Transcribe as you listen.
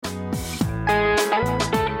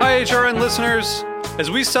HRN listeners.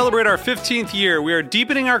 As we celebrate our 15th year, we are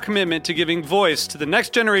deepening our commitment to giving voice to the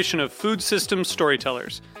next generation of food systems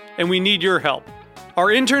storytellers, and we need your help. Our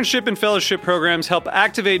internship and fellowship programs help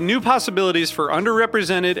activate new possibilities for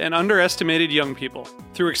underrepresented and underestimated young people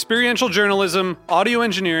through experiential journalism, audio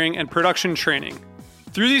engineering, and production training.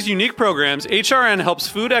 Through these unique programs, HRN helps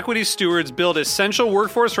food equity stewards build essential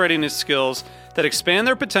workforce readiness skills that expand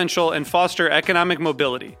their potential and foster economic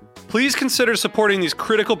mobility. Please consider supporting these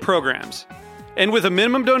critical programs. And with a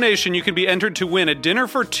minimum donation, you can be entered to win a dinner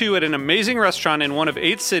for two at an amazing restaurant in one of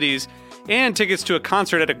 8 cities and tickets to a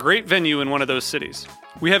concert at a great venue in one of those cities.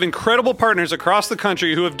 We have incredible partners across the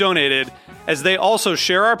country who have donated, as they also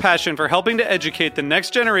share our passion for helping to educate the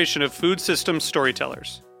next generation of food systems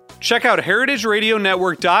storytellers. Check out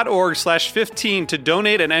heritageradionetwork.org/15 to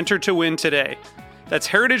donate and enter to win today. That's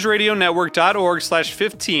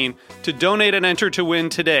heritageradionetwork.org/15 to donate and enter to win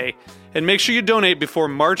today. And make sure you donate before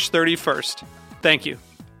March 31st. Thank you.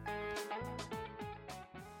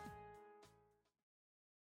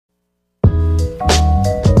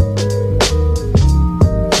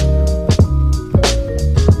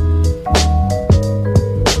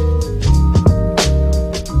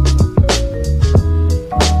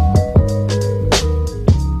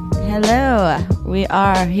 We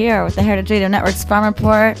are here with the Heritage Radio Network's Farm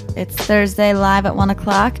Report. It's Thursday, live at 1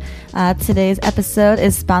 o'clock. Today's episode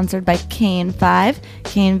is sponsored by Cane 5.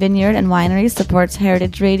 Cane Vineyard and Winery supports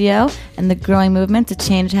Heritage Radio and the growing movement to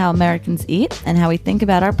change how Americans eat and how we think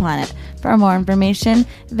about our planet. For more information,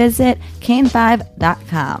 visit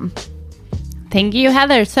cane5.com. Thank you,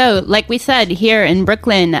 Heather. So, like we said, here in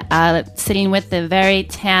Brooklyn, sitting with the very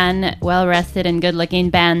tan, well-rested, and good-looking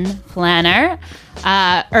Ben Flanner,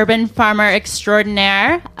 urban farmer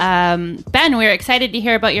extraordinaire. Ben, we're excited to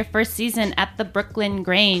hear about your first season at the Brooklyn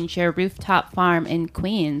Grange, your rooftop farm in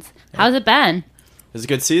Queens. How's it been? It was a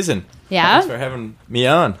good season. Yeah? Thanks for having me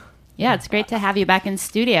on. Yeah, it's great to have you back in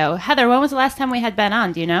studio. Heather, when was the last time we had Ben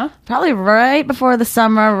on? Do you know? Probably right before the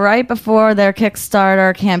summer, right before their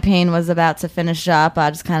Kickstarter campaign was about to finish up. I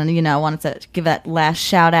just kind of, wanted to give that last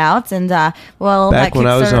shout out. And, back when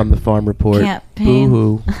I was on the Farm Report.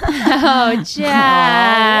 Boo-hoo. Oh,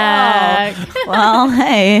 Jack. Oh, well,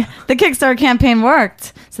 hey, the Kickstarter campaign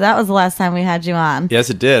worked. So that was the last time we had you on. Yes,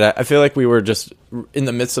 it did. I feel like we were just in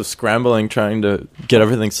the midst of scrambling, trying to get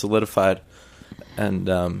everything solidified. And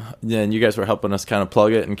you guys were helping us kind of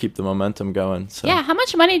plug it and keep the momentum going. So. Yeah, how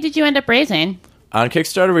much money did you end up raising? On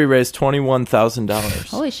Kickstarter, we raised $21,000.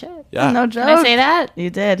 Holy shit. Yeah. No joke. Can I say that?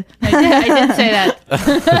 You did. I did say that.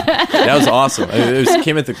 That was awesome. It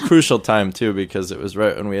came at the crucial time, too, because it was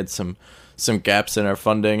right when we had some gaps in our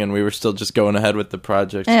funding, and we were still just going ahead with the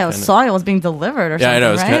project. Yeah, soil was being delivered or something, I know.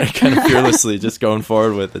 It was right? kind of fearlessly just going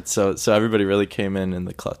forward with it. So everybody really came in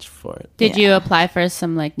the clutch for it. Did you apply for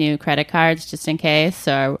some new credit cards just in case?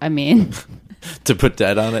 Or, to put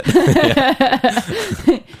debt on it?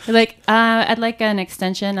 I'd like an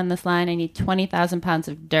extension on this line. I need 20,000 pounds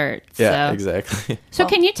of dirt. Yeah, exactly. So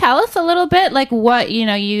can you tell us a little bit, what,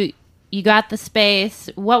 you got the space.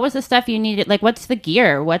 What was the stuff you needed? What's the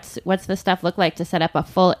gear? What's the stuff look like to set up a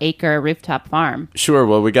full acre rooftop farm? Sure.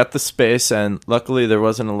 Well, we got the space, and luckily there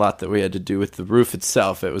wasn't a lot that we had to do with the roof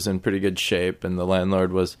itself. It was in pretty good shape, and the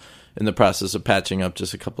landlord was in the process of patching up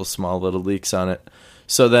just a couple small little leaks on it.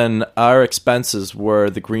 So then our expenses were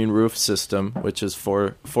the green roof system, which is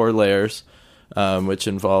four layers, which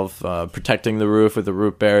involve protecting the roof with a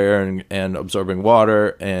root barrier and absorbing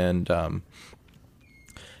water and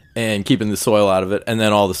keeping the soil out of it, and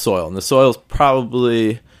then all the soil. And the soil's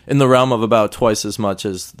probably in the realm of about twice as much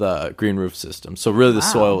as the green roof system. So really the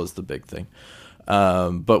soil was the big thing.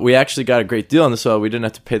 But we actually got a great deal on the soil. We didn't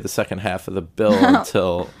have to pay the second half of the bill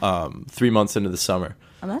until 3 months into the summer.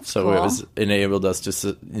 Oh, that's so cool. It was enabled us just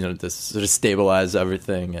to, to sort of stabilize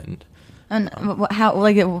everything. And how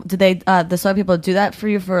did they the soil people do that for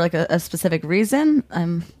you for a specific reason?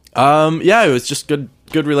 Yeah, it was just good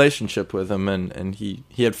relationship with him, and he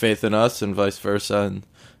had faith in us and vice versa,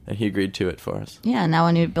 and he agreed to it for us. Yeah, now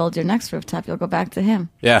when you build your next rooftop, you'll go back to him.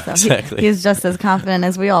 Yeah, so exactly. He's just as confident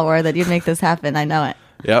as we all were that you'd make this happen. I know it.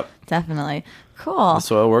 Yep. Definitely. Cool. The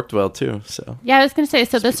soil worked well too. So yeah, I was going to say,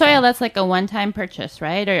 so the soil, that's a one-time purchase,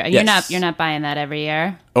 right? Or you're not buying that every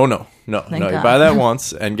year? Oh no. You buy that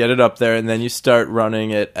once and get it up there, and then you start running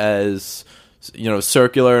it as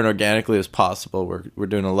circular and organically as possible. We're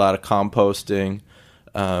doing a lot of composting.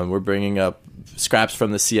 We're bringing up scraps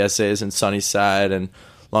from the CSAs in Sunnyside and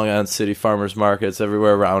Long Island City farmers markets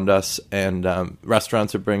everywhere around us, and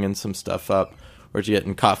restaurants are bringing some stuff up. We're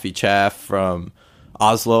getting coffee chaff from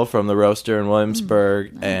Oslo from the roaster in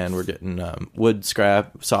Williamsburg, and we're getting wood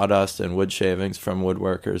scrap, sawdust, and wood shavings from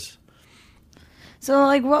woodworkers. So,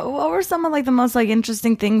 like, what were some of, like, the most, like,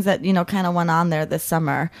 interesting things that, kind of went on there this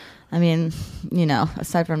summer? I mean,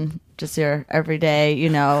 aside from just your everyday,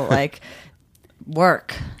 like,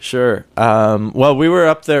 work. Sure. Well, we were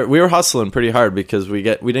up there. We were hustling pretty hard because we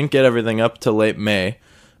didn't get everything up till late May.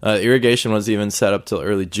 Irrigation was even set up till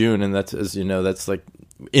early June, and that's, as you know, that's, like,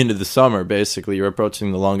 into the summer, basically. You're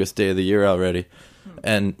approaching the longest day of the year already,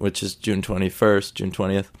 and which is June 21st, June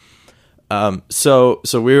 20th. So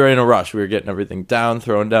we were in a rush. We were getting everything down,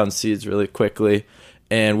 throwing down seeds really quickly,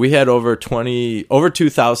 and we had over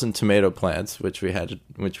 2,000 tomato plants, which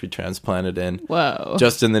we transplanted in. Whoa!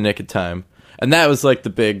 Just in the nick of time, and that was like the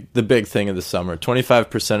big thing of the summer.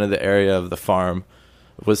 25% of the area of the farm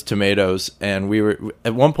was tomatoes, and we were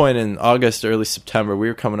at one point in August, early September, we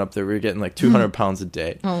were coming up there. We were getting like 200 pounds a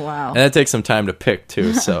day. Oh wow! And that takes some time to pick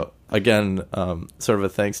too. So. Again, sort of a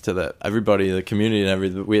thanks to everybody, the community, and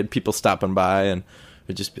everything. We had people stopping by, and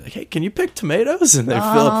we'd just be like, "Hey, can you pick tomatoes?" And they'd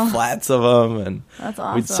fill up flats of them, and that's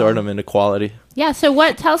awesome. We'd sort them into quality. Yeah. So,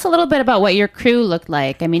 tell us a little bit about what your crew looked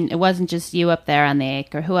like. I mean, it wasn't just you up there on the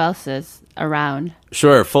acre. Who else is around?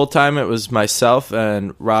 Sure. Full time, it was myself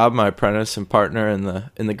and Rob, my apprentice and partner in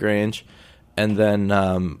the Grange. And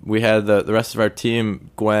then we had the rest of our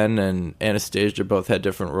team. Gwen and Anastasia both had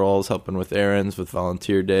different roles, helping with errands, with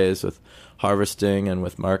volunteer days, with harvesting, and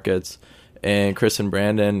with markets. And Chris and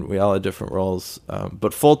Brandon, we all had different roles.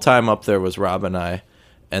 But full-time up there was Rob and I,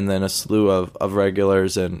 and then a slew of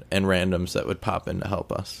regulars and randoms that would pop in to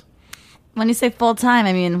help us. When you say full-time,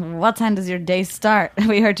 I mean, what time does your day start?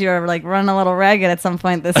 We heard you were, like, running a little ragged at some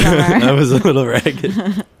point this summer. I was a little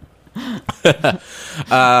ragged.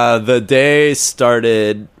 The day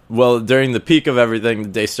started during the peak of everything. The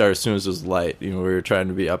day started as soon as it was light. We were trying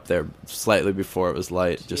to be up there slightly before it was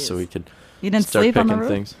light. Just so we could start sleep picking on the roof?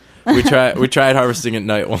 Things. We tried harvesting at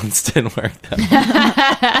night once. Didn't work though.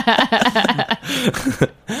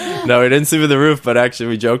 No, we didn't sleep on the roof, but actually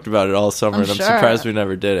we joked about it all summer, and I'm surprised we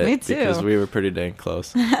never did it. Me too. Because we were pretty dang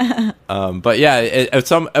close. But yeah,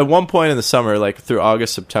 at one point in the summer, like through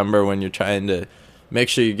August, September, when you're trying to make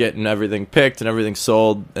sure you're getting everything picked and everything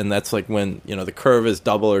sold, and that's like when the curve is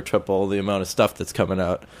double or triple the amount of stuff that's coming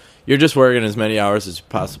out. You're just working as many hours as you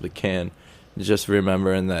possibly can, just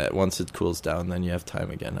remembering that once it cools down, then you have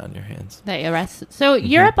time again on your hands. That you rest. So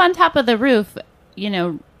you're up on top of the roof,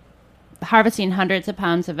 harvesting hundreds of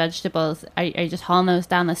pounds of vegetables. Are you just hauling those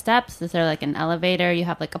down the steps? Is there like an elevator? You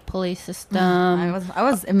have like a pulley system? I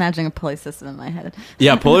was imagining a pulley system in my head.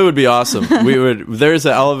 Yeah, pulley would be awesome. There's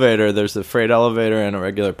an elevator. There's a freight elevator and a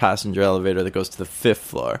regular passenger elevator that goes to the 5th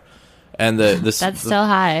floor. And that's still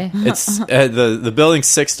high. It's the building's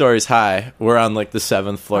 6 stories high. We're on like the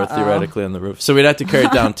 7th floor theoretically on the roof. So we'd have to carry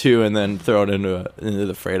it down 2 and then throw it into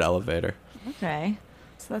the freight elevator. Okay.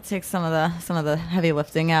 So that takes some of the heavy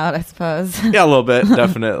lifting out, I suppose. Yeah, a little bit,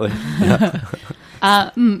 definitely.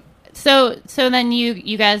 Yeah. So then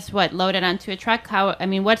you guys load it onto a truck? What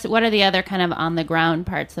are the other kind of on the ground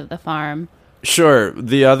parts of the farm? Sure.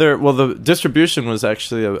 The distribution was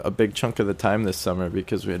actually a big chunk of the time this summer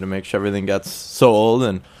because we had to make sure everything got sold,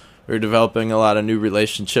 and we were developing a lot of new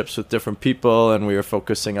relationships with different people, and we were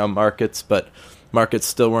focusing on markets, but markets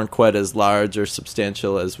still weren't quite as large or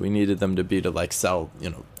substantial as we needed them to be to like sell,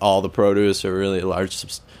 all the produce or really a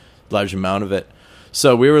large amount of it.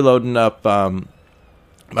 So we were loading up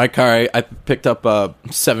my car. I picked up a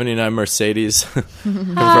 '79 Mercedes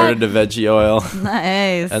converted to veggie oil.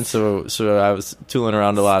 Nice. And so I was tooling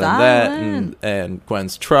around a lot of that, and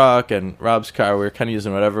Gwen's truck and Rob's car. We were kind of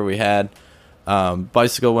using whatever we had.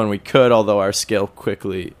 Bicycle when we could, although our scale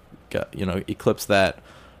quickly eclipsed that.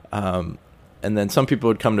 And then some people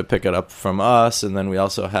would come to pick it up from us, and then we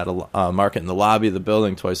also had a market in the lobby of the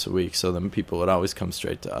building twice a week, so then people would always come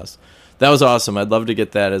straight to us. That was awesome. I'd love to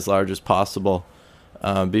get that as large as possible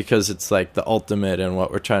because it's like the ultimate in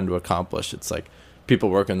what we're trying to accomplish. It's like people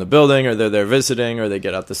work in the building, or they're there visiting, or they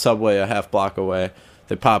get out the subway a half block away.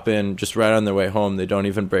 They pop in just right on their way home. They don't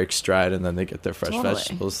even break stride, and then they get their fresh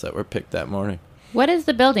vegetables that were picked that morning. What is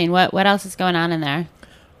the building? What else is going on in there?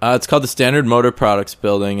 It's called the Standard Motor Products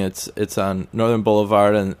Building. It's on Northern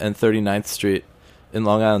Boulevard and 39th Street in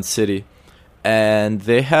Long Island City. And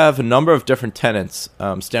they have a number of different tenants.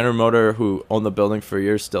 Standard Motor, who owned the building for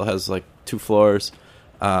years, still has like 2 floors.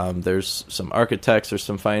 There's some architects, there's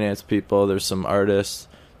some finance people, there's some artists,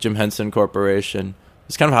 Jim Henson Corporation.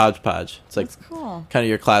 It's kind of a hodgepodge. It's like cool. Kind of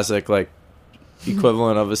your classic like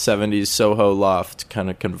equivalent of a 70s Soho loft kind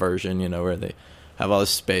of conversion, where they have all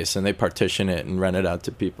this space and they partition it and rent it out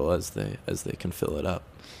to people as they can fill it up.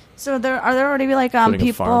 So are there already like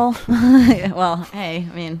people? Well, hey,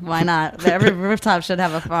 I mean, why not? Every rooftop should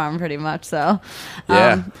have a farm, pretty much. So,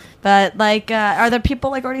 yeah. But like, are there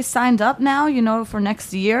people like already signed up now? For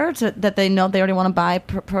next year that they know they already want to buy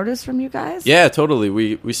produce from you guys? Yeah, totally.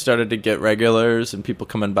 We started to get regulars and people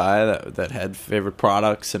coming by that had favorite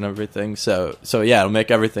products and everything. So yeah, it'll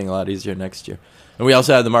make everything a lot easier next year. And we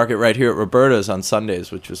also had the market right here at Roberta's on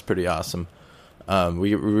Sundays, which was pretty awesome.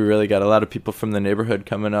 We really got a lot of people from the neighborhood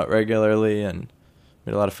coming out regularly, and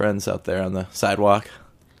we had a lot of friends out there on the sidewalk.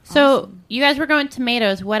 So you guys were growing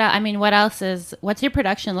tomatoes. What's your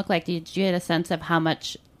production look like? Did you get a sense of how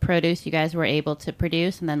much produce you guys were able to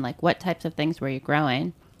produce, and then like what types of things were you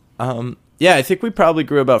growing? Yeah, I think we probably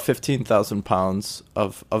grew about 15,000 pounds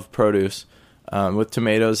of produce. With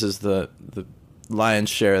tomatoes is the lion's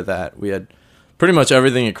share of that. We had pretty much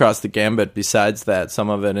everything across the gambit besides that, some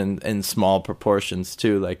of it in small proportions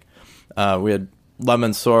too. Like we had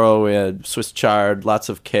lemon sorrel, we had Swiss chard, lots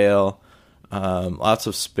of kale, lots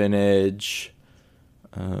of spinach.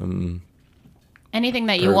 Anything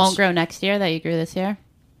that you won't grow next year that you grew this year?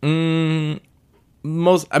 I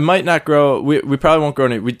might not grow. We probably won't grow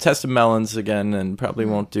any. We tested melons again and probably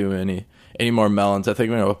won't do any more melons. I think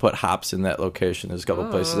we're going to put hops in that location. There's a couple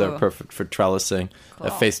places that are perfect for trellising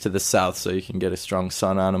that face to the south so you can get a strong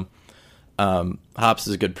sun on them. Hops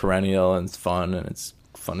is a good perennial and it's fun and it's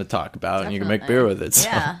fun to talk about. Definitely. And you can make beer with it. So.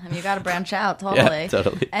 Yeah, and you got to branch out, totally. Yeah,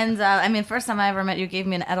 totally. And first time I ever met you gave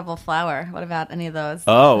me an edible flower. What about any of those?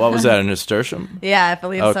 Oh, what was that, a nasturtium? Yeah, I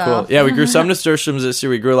believe so. Oh, cool. Yeah, we grew some nasturtiums this year.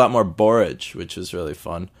 We grew a lot more borage, which was really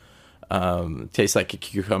fun. Tastes like a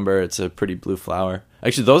cucumber. It's a pretty blue flower.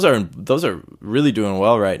 Actually, those are really doing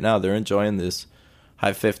well right now. They're enjoying this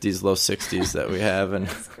high 50s, low 60s that we have. And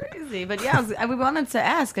it's crazy. But yeah, we wanted to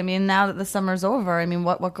ask, I mean, now that the summer's over, I mean,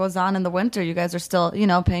 what goes on in the winter? You guys are still,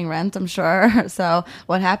 paying rent, I'm sure. So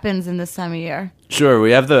what happens in this time of year? Sure. We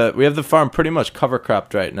have the farm pretty much cover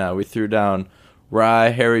cropped right now. We threw down rye,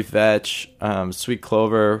 hairy vetch, sweet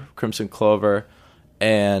clover, crimson clover,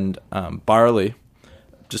 and barley.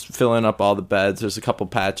 Just filling up all the beds. There's a couple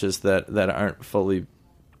patches that aren't fully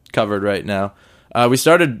covered right now. We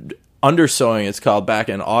started undersowing, it's called, back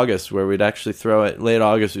in August, where we'd actually throw it. Late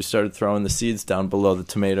August, we started throwing the seeds down below the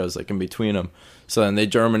tomatoes, like in between them. So then they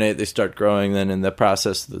germinate, they start growing. Then in the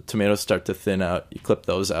process, the tomatoes start to thin out. You clip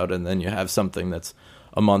those out, and then you have something that's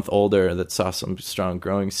a month older that saw some strong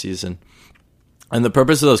growing season. And the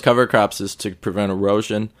purpose of those cover crops is to prevent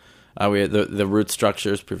erosion. We the root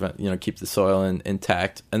structures keep the soil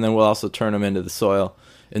intact, and then we'll also turn them into the soil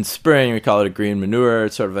in spring. We call it a green manure.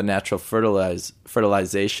 It's sort of a natural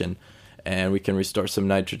fertilization, and we can restore some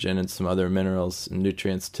nitrogen and some other minerals and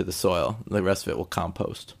nutrients to the soil. The rest of it will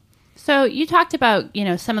compost. So you talked about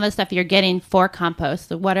some of the stuff you're getting for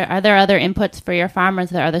compost. What are there other inputs for your farm, or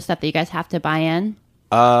is there other stuff that you guys have to buy in?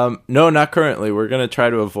 No, not currently. We're going to try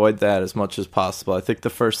to avoid that as much as possible. I think the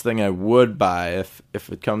first thing I would buy, if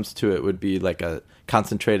it comes to it, would be like a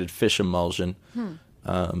concentrated fish emulsion.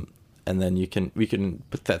 And then we can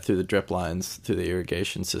put that through the drip lines, through the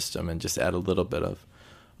irrigation system, and just add a little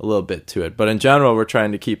bit to it. But in general, we're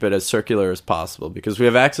trying to keep it as circular as possible because we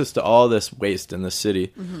have access to all this waste in the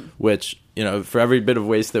city, which, for every bit of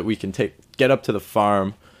waste that we can get up to the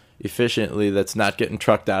farm efficiently, that's not getting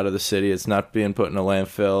trucked out of the city, it's not being put in a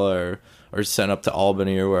landfill or sent up to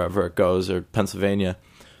Albany or wherever it goes, or Pennsylvania.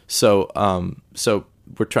 So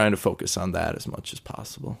we're trying to focus on that as much as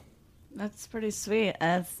possible. That's pretty sweet.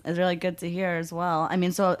 It's really good to hear as well. I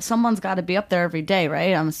mean, so someone's got to be up there every day,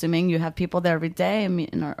 right? I'm assuming you have people there every day,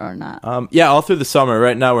 or not? Yeah, all through the summer.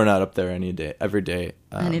 Right now, we're not up there every day.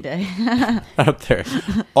 Any day. Up there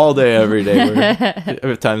all day, every day. We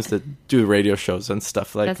have times to do radio shows and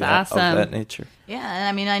stuff like that. Awesome. Of that nature. Yeah, and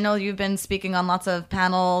I mean, I know you've been speaking on lots of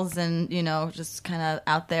panels and, just kind of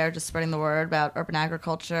out there, just spreading the word about urban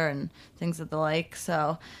agriculture and things of the like.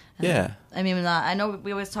 So, yeah. I mean, I know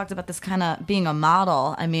we always talked about this kind of being a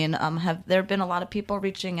model. I mean, have there been a lot of people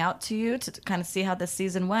reaching out to you to kind of see how this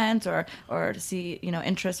season went or to see,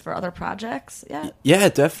 interest for other projects? Yeah,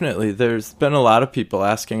 definitely. There's been a lot of people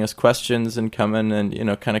asking us questions and coming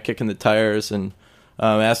and, kind of kicking the tires and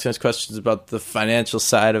asking us questions about the financial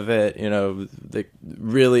side of it. They're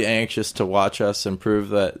really anxious to watch us and prove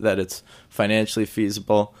that it's financially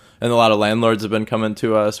feasible. And a lot of landlords have been coming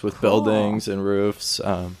to us with buildings and roofs.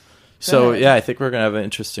 So, yeah, I think we're going to have an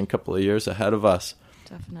interesting couple of years ahead of us.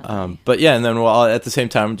 Definitely. But, yeah, and then we'll all, at the same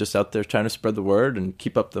time, just out there trying to spread the word and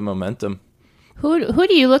keep up the momentum. Who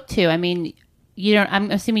do you look to? I mean,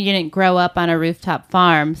 I'm assuming you didn't grow up on a rooftop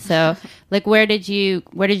farm. So like, where did you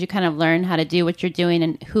kind of learn how to do what you're doing,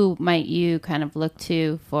 and who might you kind of look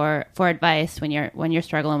to for advice when you're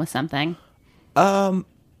struggling with something?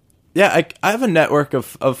 Yeah, I have a network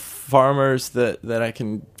of farmers that I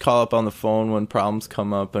can call up on the phone when problems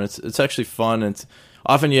come up, and it's actually fun. It's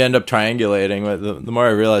often you end up triangulating. But the more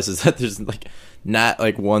I realize is that there's like not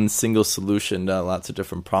like one single solution to lots of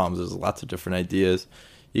different problems. There's lots of different ideas.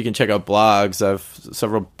 You can check out blogs. I have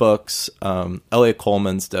several books. Elliot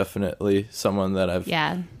Coleman's definitely someone that I've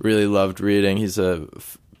really loved reading. He's a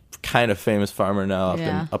kind of famous farmer now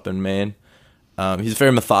up in Maine. He's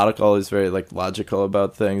very methodical. He's very like logical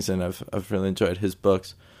about things, and I've really enjoyed his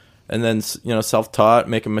books. And then self-taught,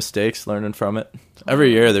 making mistakes, learning from it.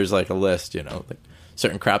 Every year there's like a list. Like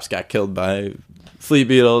certain crops got killed by flea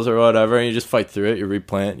beetles or whatever, and you just fight through it. You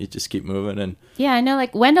replant. You just keep moving. And yeah, I know.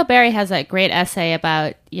 Like Wendell Berry has that great essay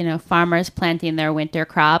about farmers planting their winter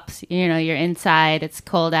crops. You're inside, it's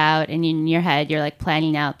cold out, and in your head you're like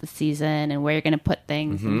planning out the season and where you're going to put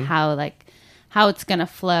things and how it's going to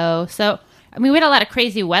flow. So. I mean, we had a lot of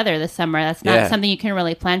crazy weather this summer. That's not something you can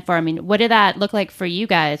really plan for. I mean, what did that look like for you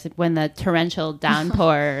guys when the torrential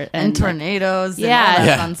downpour and tornadoes and all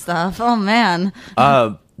that fun stuff? Oh, man.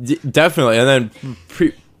 Definitely. And then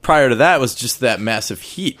prior to that was just that massive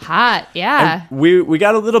heat. Hot, yeah. And we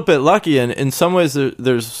got a little bit lucky, and in some ways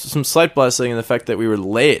there's some slight blessing in the fact that we were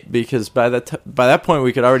late, because by that point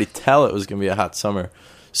we could already tell it was going to be a hot summer.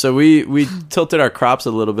 So we tilted our crops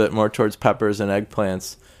a little bit more towards peppers and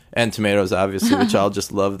eggplants. And tomatoes, obviously, which all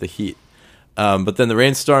just love the heat. But then the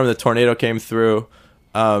rainstorm, the tornado came through.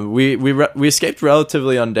 We escaped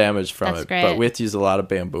relatively undamaged from it. Great. But we had to use a lot of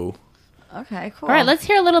bamboo. Okay, cool. All right, let's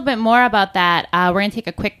hear a little bit more about that. We're going to take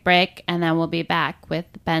a quick break, and then we'll be back with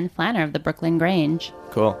Ben Flanner of the Brooklyn Grange.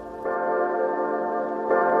 Cool.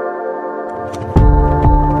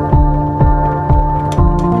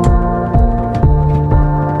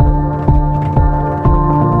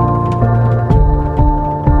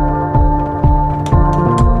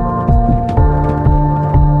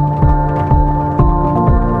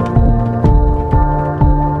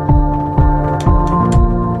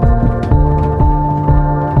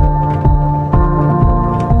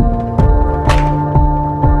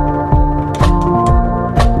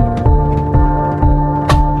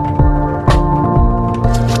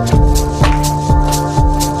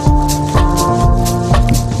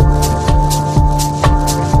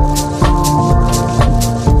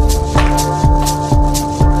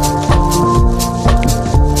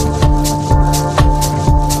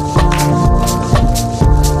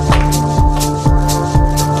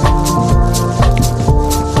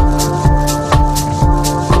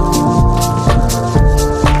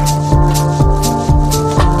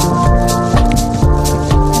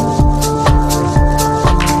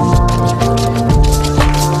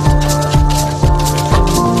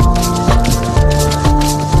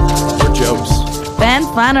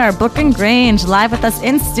 Flanner, Brooklyn Grange, live with us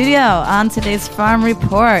in studio on today's Farm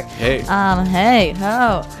Report. Hey. Hey,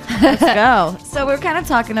 ho. Let's go. So we're kind of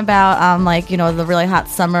talking about the really hot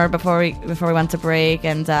summer before we went to break,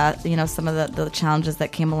 and some of the challenges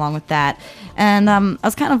that came along with that. And I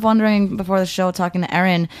was kind of wondering before the show, talking to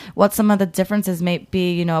Erin, what some of the differences may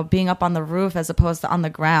be, being up on the roof as opposed to on the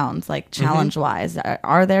ground, like challenge-wise.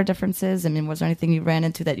 Are there differences? I mean, was there anything you ran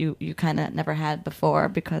into that you kind of never had before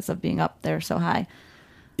because of being up there so high?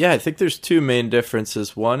 Yeah, I think there's two main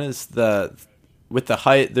differences. One is with the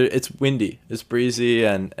height, it's windy, it's breezy,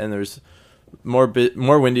 and there's more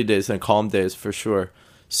windy days than calm days for sure.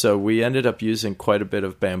 So we ended up using quite a bit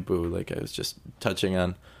of bamboo, like I was just touching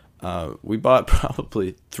on. We bought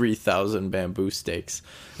probably 3,000 bamboo stakes,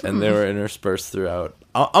 and they were interspersed throughout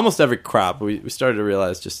almost every crop. We started to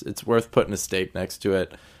realize just it's worth putting a stake next to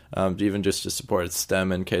it, even just to support its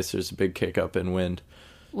stem in case there's a big kick up in wind.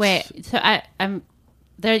 Wait, so I'm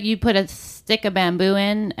there. You put a stick of bamboo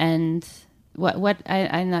in, and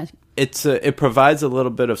I'm not. It provides a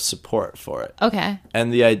little bit of support for it. Okay.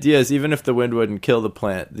 And the idea is, even if the wind wouldn't kill the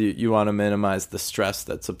plant, you want to minimize the stress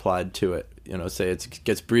that's applied to it. Say it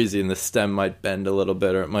gets breezy and the stem might bend a little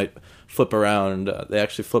bit, or it might flip around. They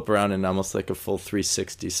actually flip around in almost like a full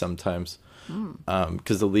 360 sometimes,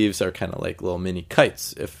 because the leaves are kind of like little mini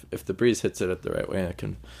kites. If the breeze hits it at the right way, it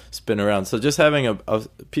can spin around. So just having a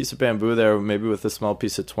piece of bamboo there, maybe with a small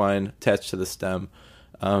piece of twine attached to the stem,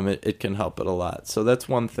 it can help it a lot. So that's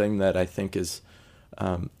one thing that I think is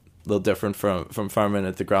a little different from farming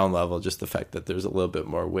at the ground level, just the fact that there's a little bit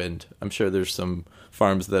more wind. I'm sure there's some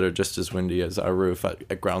farms that are just as windy as our roof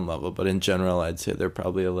at ground level, but in general, I'd say they're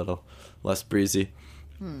probably a little less breezy.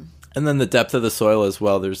 And then the depth of the soil as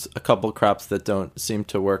well. There's a couple crops that don't seem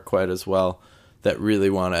to work quite as well that really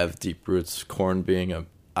want to have deep roots. Corn being an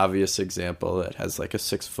obvious example that has like a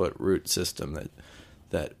 6-foot root system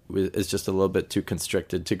that is just a little bit too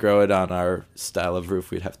constricted. To grow it on our style of roof,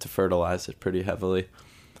 we'd have to fertilize it pretty heavily.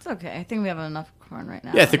 It's okay. I think we have enough corn right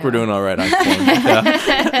now. Yeah, I think we're doing all right on corn.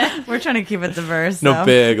 Yeah. We're trying to keep it diverse. No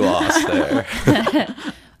big loss there.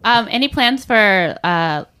 Any plans for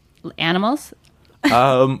animals?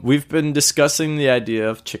 We've been discussing the idea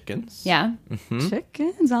of chickens. Yeah. Mm-hmm.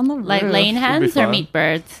 Chickens on the roof. Like laying hens or meat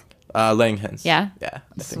birds? Laying hens. Yeah? Yeah.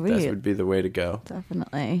 I think that would be the way to go.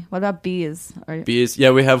 Definitely. What about bees? Bees. Yeah,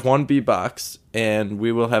 we have 1 bee box, and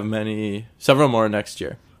we will have several more next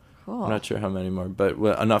year. Cool. I'm not sure how many more, but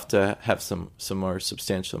enough to have some more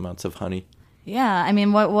substantial amounts of honey. Yeah, I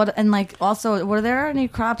mean, what, and like, also, were there any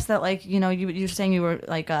crops that, like, you know, you're saying you were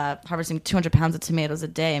like harvesting 200 pounds of tomatoes a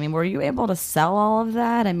day? I mean, were you able to sell all of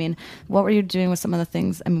that? I mean, what were you doing with some of the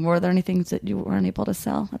things? I mean, were there any things that you weren't able to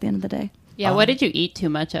sell at the end of the day? Yeah, what did you eat too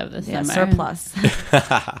much of this summer? Surplus.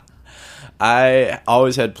 I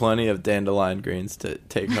always had plenty of dandelion greens to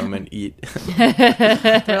take home and eat.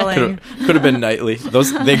 Really? Could have been nightly.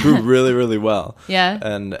 They grew really, really well. Yeah.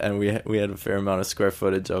 And we had a fair amount of square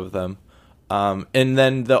footage of them. And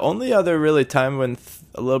then the only other really time when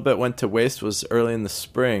a little bit went to waste was early in the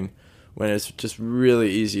spring, when it's just really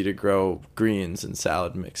easy to grow greens and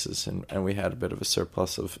salad mixes. And we had a bit of a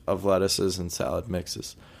surplus of lettuces and salad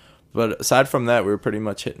mixes. But aside from that, we were pretty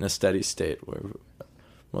much hitting a steady state where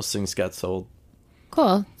most things got sold.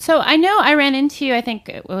 Cool. So I know I ran into you, I think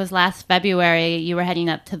it was last February, you were heading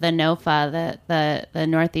up to the NOFA, the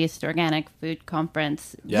Northeast Organic Food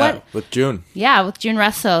Conference. Yeah, with June. Yeah, with June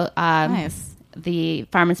Russell. Nice. The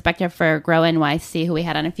farm inspector for Grow NYC, who we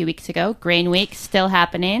had on a few weeks ago. Grain Week still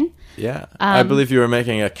happening. Yeah. I believe you were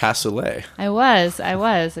making a cassoulet. I was.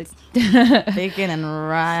 Bacon and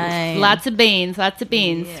rice. Lots of beans.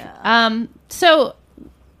 Yeah. So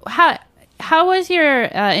how was your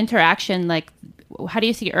interaction? Like, how do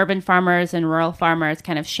you see urban farmers and rural farmers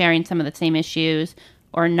kind of sharing some of the same issues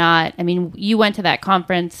or not? I mean, you went to that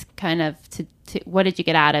conference kind of to what did you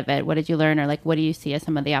get out of it? What did you learn? Or like, what do you see as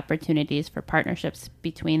some of the opportunities for partnerships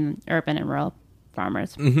between urban and rural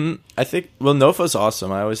farmers? Mm-hmm. I think, NOFA's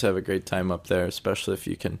awesome. I always have a great time up there, especially if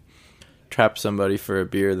you can trap somebody for a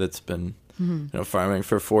beer that's been farming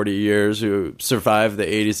for 40 years, who survived the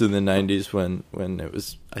 80s and the 90s when it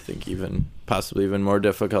was, I think, possibly even more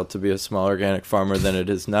difficult to be a small organic farmer than it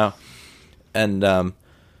is now. And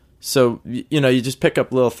so, you just pick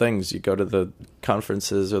up little things. You go to the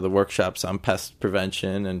conferences or the workshops on pest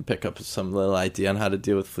prevention and pick up some little idea on how to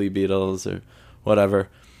deal with flea beetles or whatever.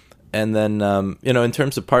 And then, in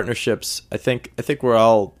terms of partnerships, I think we're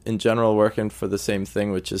all in general working for the same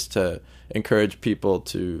thing, which is to encourage people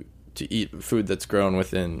to eat food that's grown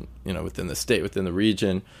within the state, within the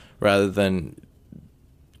region, rather than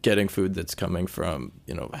getting food that's coming from,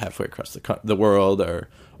 halfway across the world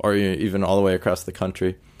or even all the way across the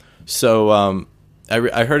country. So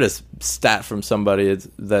I heard a stat from somebody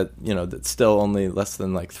that, that's still only less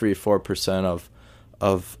than like 3-4%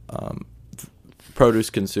 of produce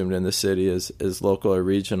consumed in the city is local or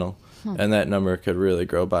regional, and that number could really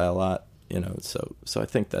grow by a lot. So I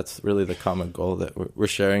think that's really the common goal that we're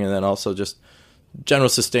sharing, and then also just general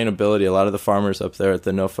sustainability. A lot of the farmers up there at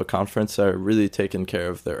the NOFA conference are really taking care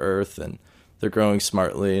of their earth, and they're growing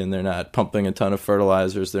smartly, and they're not pumping a ton of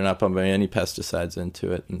fertilizers. They're not pumping any pesticides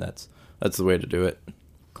into it, and that's the way to do it.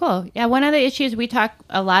 Cool. Yeah, one of the issues we talk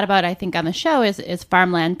a lot about, I think, on the show is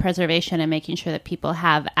farmland preservation and making sure that people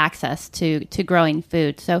have access to growing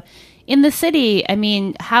food. So in the city, I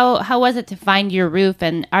mean, how was it to find your roof?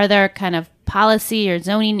 And are there kind of policy or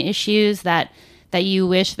zoning issues that you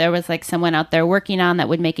wish there was like someone out there working on that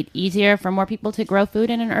would make it easier for more people to grow food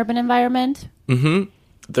in an urban environment? Mm-hmm.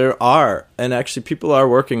 There are. And actually, people are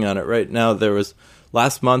working on it right now.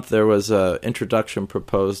 Last month, there was an introduction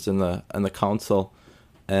proposed in the council,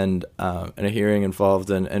 and a hearing involved,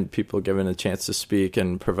 and people given a chance to speak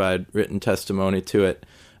and provide written testimony to it.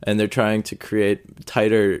 And they're trying to create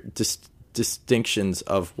tighter distinctions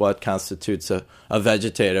of what constitutes a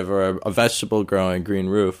vegetative or a vegetable growing green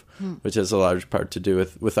roof, which has a large part to do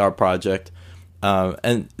with our project.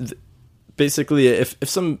 Basically,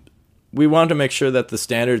 we want to make sure that the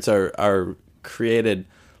standards are created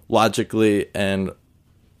logically and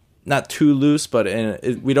not too loose, but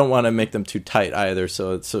we don't want to make them too tight either.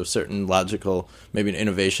 So certain logical, maybe an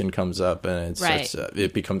innovation comes up and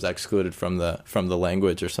it becomes excluded from the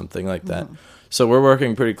language or something like that. So we're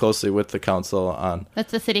working pretty closely with the council on.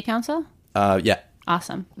 That's the city council? Yeah.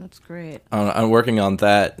 Awesome. That's great. I'm working on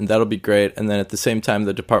that, and that'll be great. And then at the same time,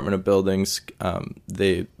 the Department of Buildings,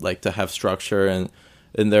 they like to have structure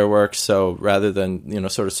in their work. So rather than,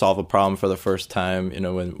 sort of solve a problem for the first time,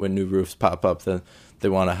 when new roofs pop up, then they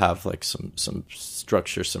want to have like some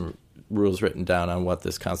structure, some rules written down on what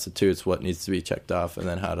this constitutes, what needs to be checked off, and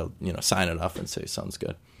then how to, sign it off and say sounds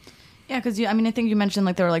good. Yeah, because I think you mentioned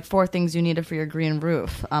like there were like 4 things you needed for your green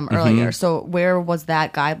roof earlier. So where was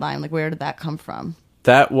that guideline? Like where did that come from?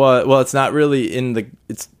 That was it's not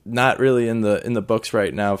really in the books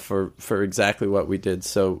right now for exactly what we did.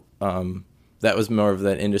 So that was more of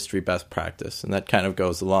the industry best practice, and that kind of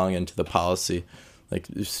goes along into the policy, like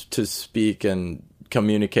to speak and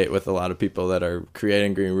communicate with a lot of people that are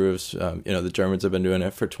creating green roofs. The Germans have been doing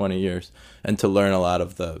it for 20 years, and to learn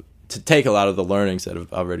to take a lot of the learnings that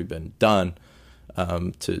have already been done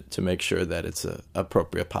to make sure that it's a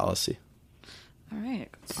appropriate policy. All right.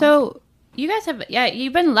 So you guys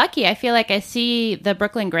you've been lucky. I feel like I see the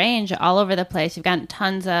Brooklyn Grange all over the place. You've gotten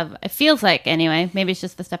tons of, it feels like anyway, maybe it's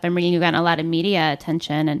just the stuff I'm reading, you've gotten a lot of media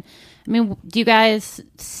attention. And do you guys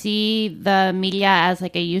see the media as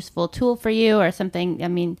like a useful tool for you or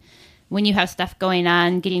something? When you have stuff going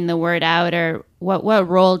on, getting the word out, or what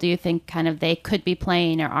role do you think kind of they could be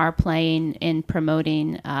playing or are playing in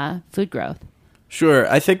promoting food growth? Sure.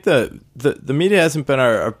 I think the media hasn't been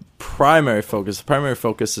our primary focus. The primary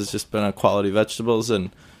focus has just been on quality vegetables and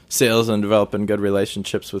sales and developing good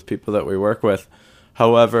relationships with people that we work with.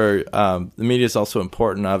 However, the media is also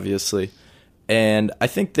important, obviously. And I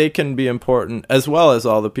think they can be important as well as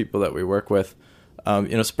all the people that we work with,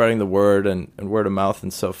 spreading the word and word of mouth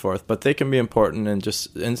and so forth. But they can be important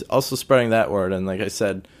and also spreading that word. And like I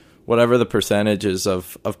said, whatever the percentages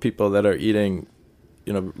of people that are eating,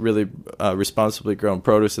 really responsibly grown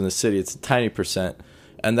produce in the city, it's a tiny percent.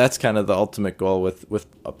 And that's kind of the ultimate goal with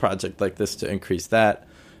a project like this, to increase that.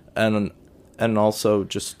 And also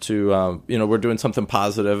just to, we're doing something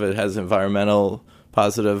positive. It has environmental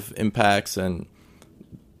positive impacts and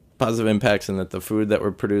that the food that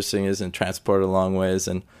we're producing isn't transported a long ways.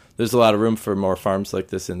 And there's a lot of room for more farms like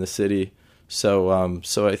this in the city. So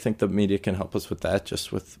I think the media can help us with that,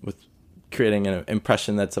 just with creating an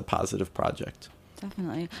impression that's a positive project.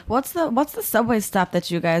 Definitely. What's the subway stop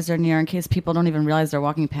that you guys are near, in case people don't even realize they're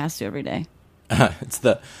walking past you every day? It's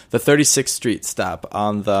the 36th Street stop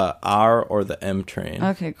on the R or the M train.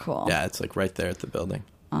 Okay, cool. Yeah, it's like right there at the building.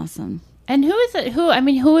 Awesome. And who is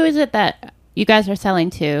it that you guys are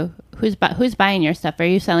selling to? Who's buying your stuff? Are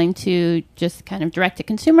you selling to just kind of direct to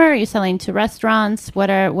consumer? Are you selling to restaurants?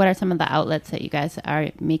 What are some of the outlets that you guys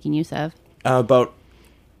are making use of? About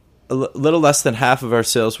a little less than half of our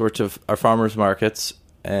sales were to our farmers markets,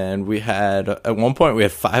 and at one point we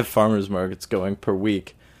had 5 farmers markets going per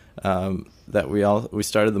week. That we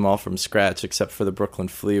started them all from scratch, except for the Brooklyn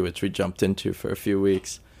Flea, which we jumped into for a few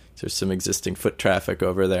weeks. There's some existing foot traffic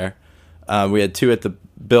over there. We had 2 at the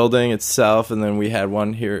building itself, and then we had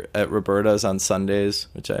one here at Roberta's on Sundays,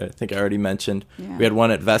 which I think I already mentioned. Yeah. We had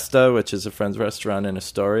one at Vesta, which is a friend's restaurant in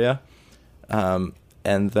Astoria.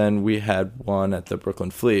 And then we had one at the Brooklyn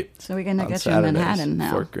Fleet. So we're going to get you in Manhattan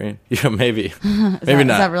now. Fort Greene. Yeah, maybe. Maybe not. Is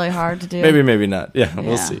that really hard to do? Maybe not. Yeah,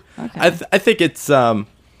 we'll see. Okay. I think it's...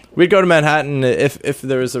 we'd go to Manhattan if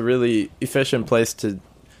there was a really efficient place to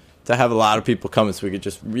have a lot of people coming, so we could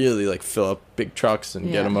just really like fill up big trucks and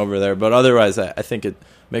get them over there. But otherwise, I think it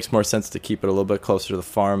makes more sense to keep it a little bit closer to the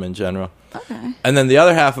farm in general. Okay. And then the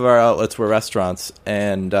other half of our outlets were restaurants,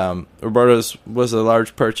 and Roberta's was a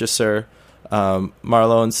large purchaser.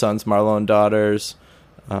 Marlowe and Sons, Marlowe and Daughters,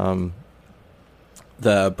 the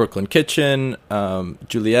Brooklyn Kitchen,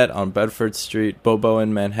 Juliet on Bedford Street, Bobo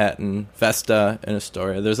in Manhattan, Vesta in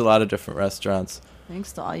Astoria. There's a lot of different restaurants.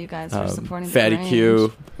 Thanks to all you guys for supporting the Fatty Grange.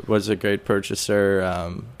 Q was a great purchaser.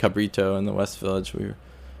 Cabrito in the West Village.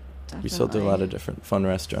 We sold to a lot of different fun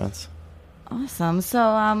restaurants. Awesome.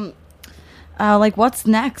 So, what's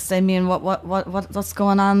next? I mean, what's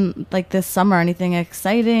going on like this summer? Anything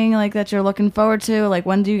exciting like that you're looking forward to? Like,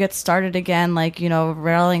 when do you get started again? Like,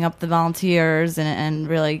 rallying up the volunteers and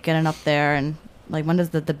really getting up there, and like, when does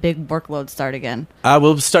the big workload start again?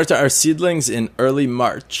 We'll start our seedlings in early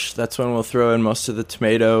March. That's when we'll throw in most of the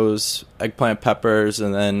tomatoes, eggplant, peppers,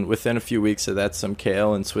 and then within a few weeks of that, some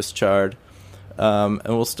kale and Swiss chard. And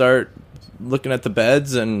we'll start looking at the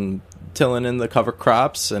beds and tilling in the cover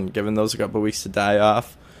crops and giving those a couple of weeks to die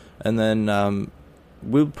off. And then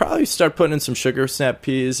we'll probably start putting in some sugar snap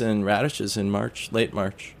peas and radishes in late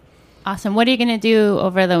March. Awesome. What are you going to do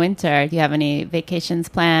over the winter? Do you have any vacations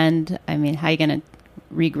planned? I mean, how are you going to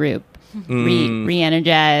regroup,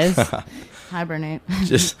 re-energize? Hibernate.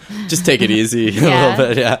 Just take it easy a little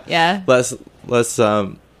bit. Yeah. Yeah.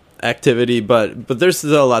 activity, but there's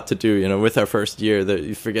still a lot to do, you know, with our first year. That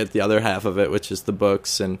you forget the other half of it, which is the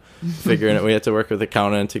books and figuring it. We had to work with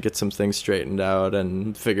accountant to get some things straightened out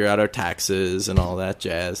and figure out our taxes and all that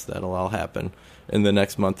jazz. That'll all happen in the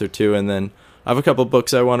next month or two. And then I have a couple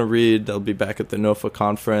books I want to read. I'll be back at the NOFA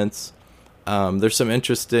conference. There's some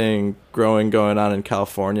interesting growing going on in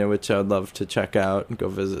California, which I would love to check out and go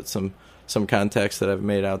visit some contacts that I've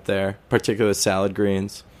made out there, particularly salad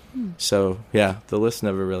greens. So, yeah, the list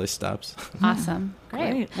never really stops. Awesome.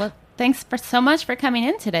 Great. Well, thanks so much for coming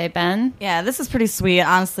in today, Ben. Yeah, this is pretty sweet,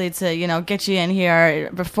 honestly, to, you know, get you in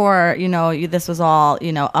here before, you know, this was all,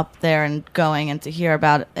 you know, up there and going, and to hear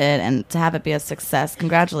about it and to have it be a success.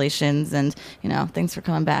 Congratulations. And, you know, thanks for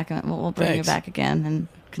coming back. And we'll bring you back again and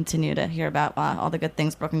continue to hear about all the good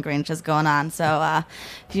things Brooklyn Grange has going on. So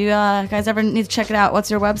if you guys ever need to check it out, what's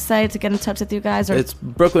your website to get in touch with you guys? Or? It's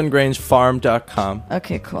brooklyngrangefarm.com.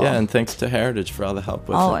 Okay, cool. Yeah, and thanks to Heritage for all the help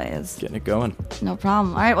with Always. Getting it going. No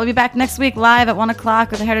problem. All right, we'll be back next week live at 1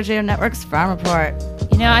 o'clock with the Heritage Radio Network's Farm Report.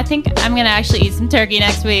 You know, I think I'm going to actually eat some turkey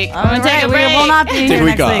next week. I'm going to take a break. We will not be here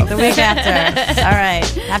next week. The week after. All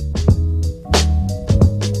right.